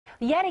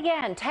Yet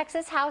again,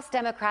 Texas House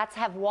Democrats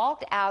have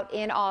walked out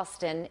in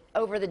Austin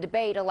over the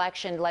debate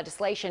election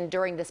legislation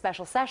during the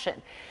special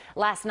session.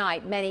 Last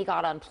night, many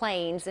got on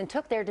planes and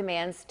took their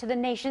demands to the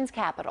nation's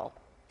capital.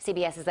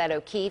 CBS's Ed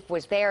O'Keefe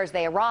was there as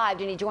they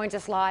arrived, and he joins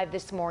us live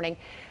this morning.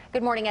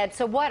 Good morning, Ed.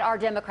 So what are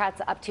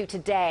Democrats up to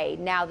today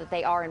now that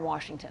they are in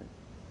Washington?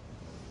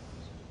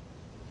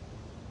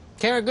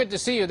 Karen, good to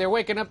see you. They're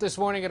waking up this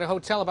morning at a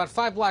hotel about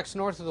 5 blocks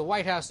north of the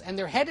White House, and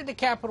they're headed to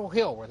Capitol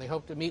Hill, where they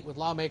hope to meet with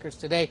lawmakers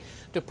today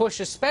to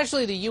push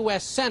especially the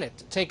U.S. Senate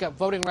to take up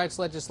voting rights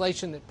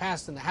legislation that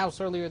passed in the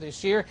House earlier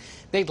this year.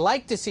 They'd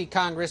like to see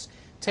Congress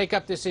take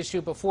up this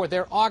issue before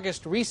their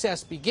August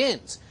recess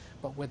begins.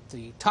 But with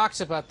the talks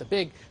about the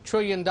big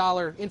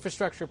trillion-dollar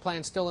infrastructure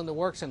plan still in the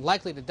works and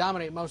likely to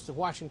dominate most of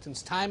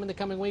Washington's time in the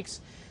coming weeks,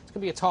 it's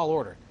going to be a tall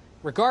order.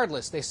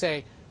 Regardless, they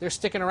say they're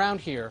sticking around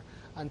here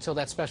until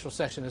that special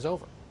session is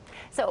over.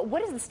 So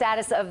what is the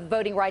status of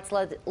voting rights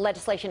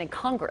legislation in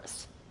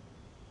Congress?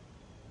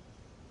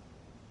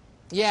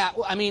 Yeah,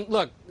 I mean,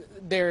 look,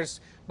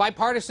 there's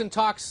bipartisan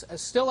talks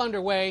still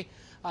underway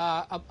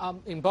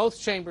in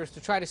both chambers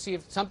to try to see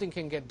if something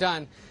can get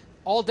done.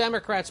 All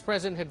Democrats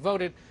present had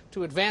voted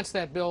to advance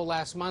that bill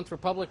last month.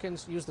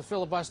 Republicans used the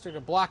filibuster to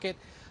block it.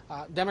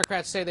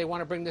 Democrats say they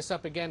want to bring this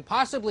up again,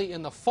 possibly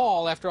in the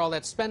fall after all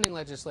that spending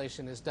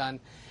legislation is done.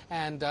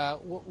 And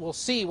we'll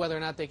see whether or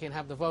not they can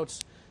have the votes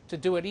to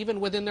do it.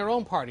 Even within their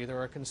own party, there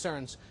are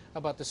concerns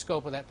about the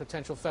scope of that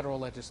potential federal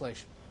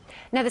legislation.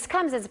 Now, this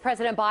comes as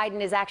President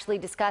Biden is actually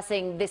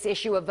discussing this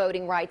issue of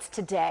voting rights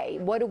today.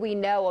 What do we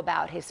know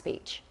about his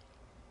speech?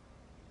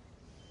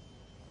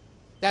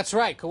 That's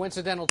right.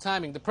 Coincidental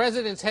timing. The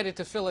president's headed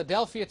to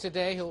Philadelphia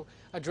today. He'll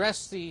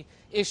address the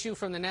issue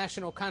from the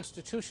National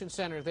Constitution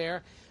Center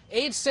there.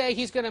 Aides say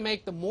he's going to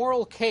make the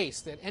moral case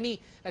that any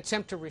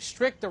attempt to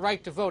restrict the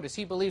right to vote, as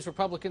he believes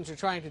Republicans are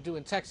trying to do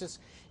in Texas,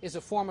 is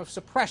a form of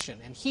suppression.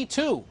 And he,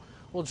 too,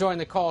 will join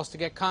the calls to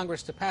get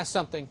Congress to pass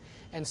something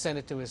and send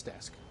it to his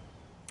desk.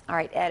 All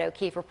right, Ed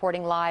O'Keefe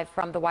reporting live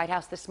from the White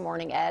House this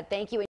morning. Ed, thank you.